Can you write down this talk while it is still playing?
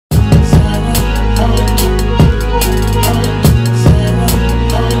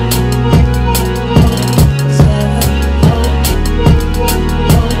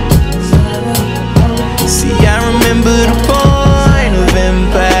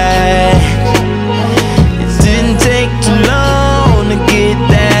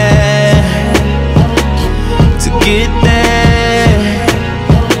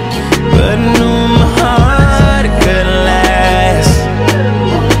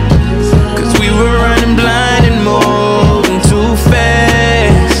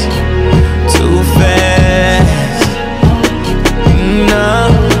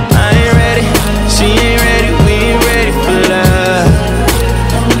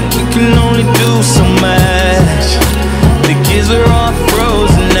can only do so much. The kids were all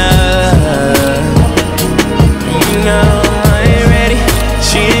frozen up. You know I ain't ready,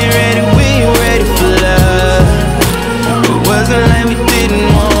 she ain't ready, we ain't ready for love. It wasn't like we didn't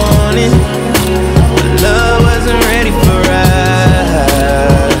want it, but love wasn't ready for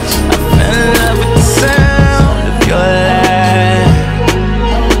us. I fell in love with the sound of your laugh,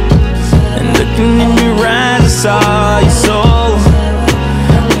 and looking in your eyes I saw your soul.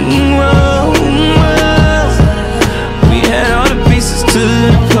 To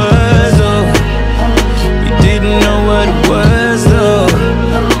the puzzle, we didn't know what it was though.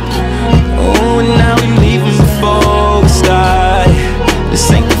 Oh, and now we leaving before we start.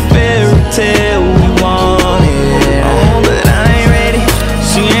 This ain't a fairy tale.